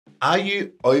Are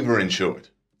you over-insured?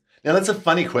 Now that's a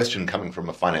funny question coming from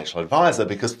a financial advisor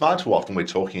because far too often we're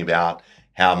talking about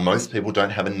how most people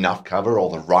don't have enough cover or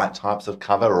the right types of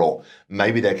cover, or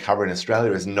maybe their cover in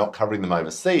Australia is not covering them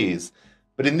overseas.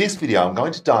 But in this video, I'm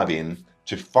going to dive in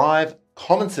to 5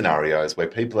 common scenarios where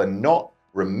people are not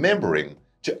remembering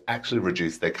to actually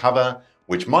reduce their cover,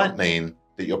 which might mean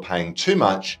that you're paying too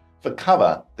much for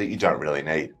cover that you don't really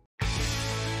need.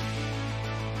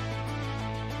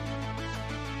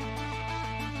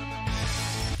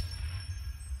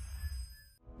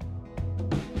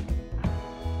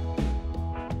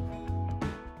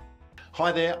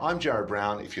 Hi there, I'm Jared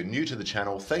Brown. If you're new to the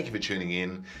channel, thank you for tuning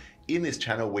in. In this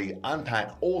channel, we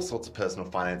unpack all sorts of personal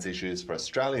finance issues for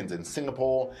Australians in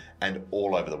Singapore and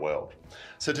all over the world.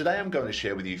 So today I'm going to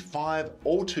share with you 5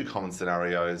 all too common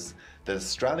scenarios that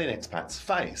Australian expats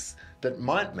face that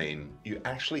might mean you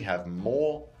actually have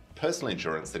more personal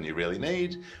insurance than you really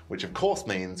need, which of course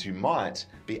means you might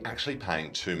be actually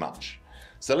paying too much.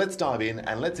 So let's dive in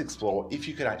and let's explore if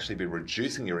you could actually be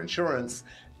reducing your insurance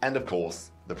and of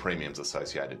course the premiums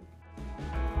associated.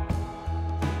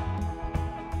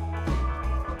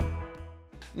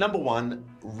 Number 1,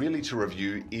 really to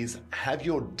review, is have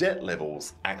your debt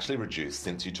levels actually reduced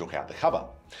since you took out the cover?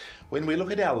 When we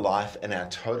look at our life and our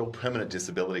total permanent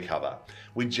disability cover,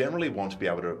 we generally want to be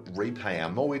able to repay our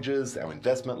mortgages, our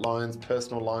investment loans,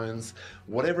 personal loans,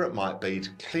 whatever it might be, to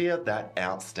clear that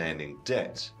outstanding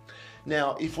debt.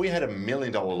 Now, if we had $1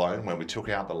 million loan when we took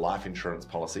out the life insurance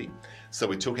policy, so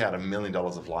we took out $1 million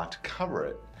of life to cover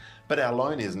it, but our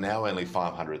loan is now only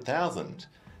 $500,000,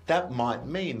 that might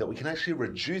mean that we can actually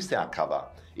reduce our cover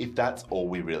if that's all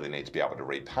we really need to be able to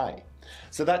repay.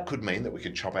 So that could mean that we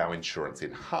could chop our insurance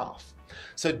in half.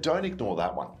 So don't ignore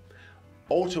that one.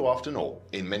 All too often, or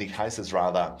in many cases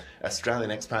rather,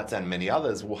 Australian expats and many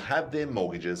others will have their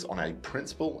mortgages on a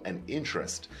principal and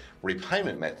interest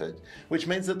repayment method, which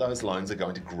means that those loans are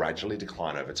going to gradually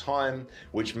decline over time,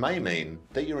 which may mean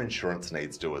that your insurance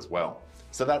needs do as well.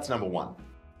 So that's number 1.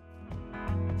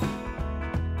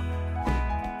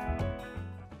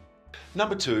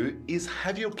 Number 2 is,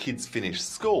 have your kids finished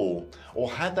school,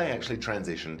 or have they actually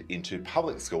transitioned into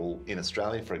public school in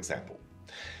Australia, for example?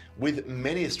 With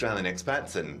many Australian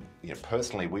expats, and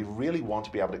personally, we really want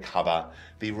to be able to cover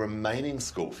the remaining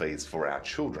school fees for our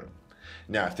children.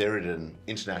 Now, if they're at an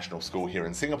international school here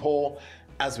in Singapore,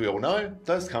 as we all know,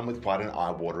 those come with quite an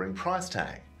eye-watering price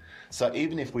tag. So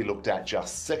even if we looked at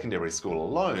just secondary school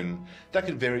alone, that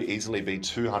could very easily be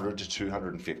 $200,000 to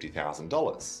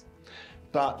 $250,000.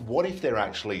 But what if they're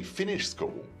actually finished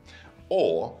school,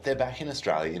 or they're back in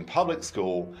Australia in public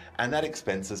school and that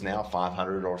expense is now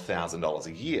 $500 or $1,000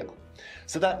 a year?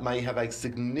 So that may have a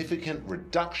significant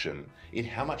reduction in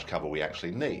how much cover we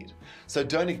actually need. So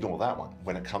don't ignore that one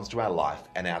when it comes to our life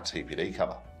and our TPD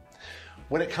cover.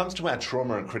 When it comes to our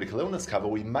trauma and critical illness cover,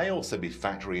 we may also be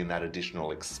factoring in that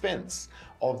additional expense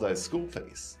of those school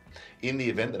fees. In the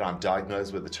event that I'm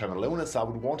diagnosed with a terminal illness, I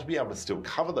would want to be able to still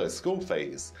cover those school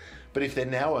fees, but if they're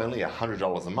now only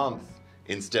 $100 a month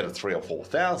instead of $3,000 or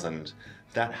 $4,000,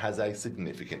 that has a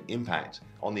significant impact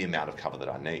on the amount of cover that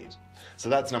I need. So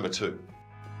that's number 2.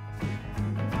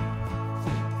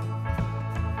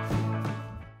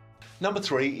 Number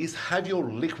 3 is, have your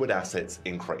liquid assets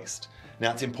increased?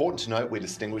 Now, it's important to note we're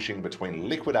distinguishing between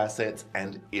liquid assets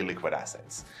and illiquid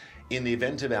assets. In the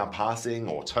event of our passing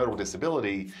or total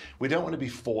disability, we don't want to be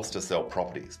forced to sell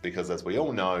properties because, as we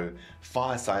all know,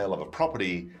 fire sale of a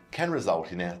property can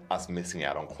result in us missing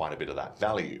out on quite a bit of that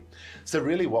value. So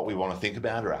really what we want to think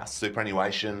about are our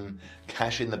superannuation,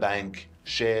 cash in the bank,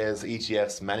 shares,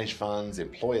 ETFs, managed funds,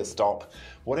 employer stock,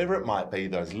 whatever it might be,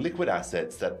 those liquid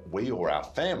assets that we or our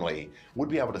family would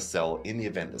be able to sell in the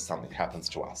event that something happens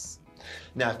to us.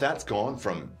 Now, if that's gone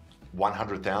from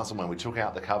 $100,000 when we took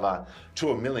out the cover to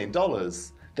 $1 million,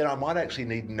 then I might actually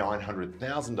need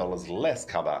 $900,000 less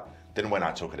cover than when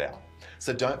I took it out.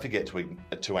 So don't forget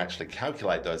to actually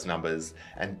calculate those numbers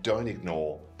and don't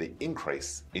ignore the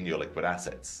increase in your liquid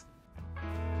assets.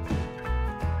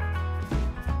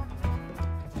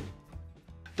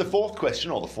 The 4th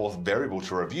question, or the 4th variable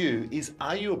to review, is,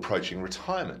 are you approaching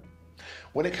retirement?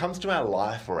 When it comes to our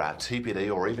life or our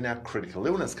TPD or even our critical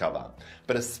illness cover,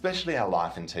 but especially our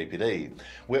life and TPD,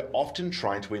 we're often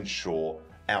trying to ensure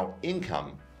our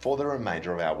income for the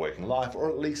remainder of our working life, or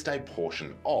at least a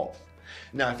portion of.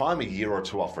 Now, if I'm a year or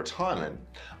 2 off retirement,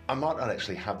 I might not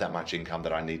actually have that much income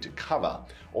that I need to cover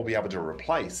or be able to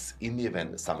replace in the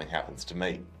event that something happens to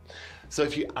me. So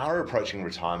if you are approaching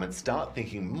retirement, start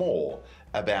thinking more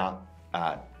about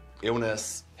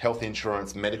illness, health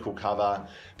insurance, medical cover,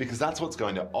 because that's what's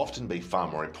going to often be far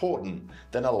more important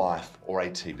than a life or a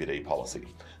TPD policy.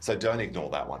 So don't ignore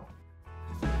that one.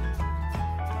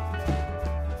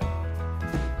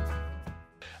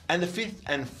 And the fifth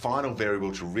and final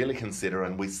variable to really consider,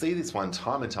 and we see this one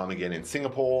time and time again in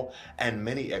Singapore and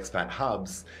many expat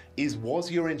hubs, is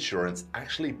was your insurance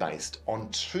actually based on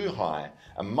too high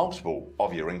a multiple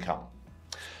of your income?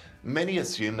 Many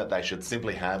assume that they should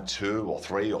simply have 2 or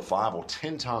 3 or 5 or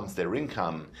 10 times their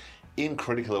income in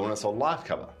critical illness or life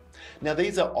cover. Now,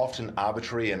 these are often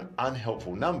arbitrary and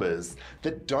unhelpful numbers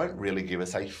that don't really give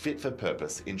us a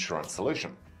fit-for-purpose insurance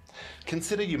solution.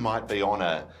 Consider you might be on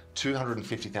a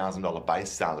 $250,000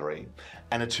 base salary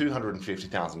and a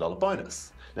 $250,000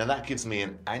 bonus. Now that gives me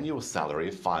an annual salary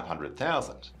of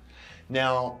 $500,000.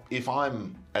 Now, if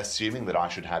I'm assuming that I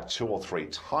should have 2 or 3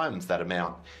 times that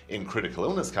amount in critical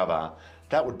illness cover,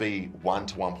 that would be 1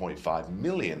 to 1.5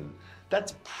 million.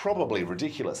 That's probably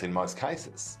ridiculous in most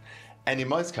cases. And in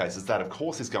most cases, that of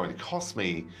course is going to cost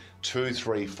me 2,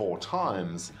 3, 4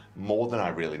 times more than I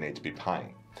really need to be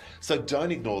paying. So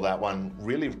don't ignore that one,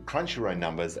 really crunch your own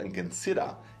numbers and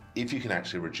consider if you can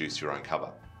actually reduce your own cover.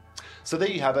 So there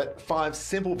you have it, 5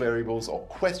 simple variables or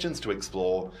questions to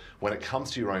explore when it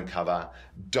comes to your own cover.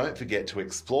 Don't forget to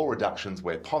explore reductions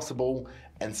where possible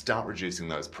and start reducing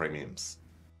those premiums.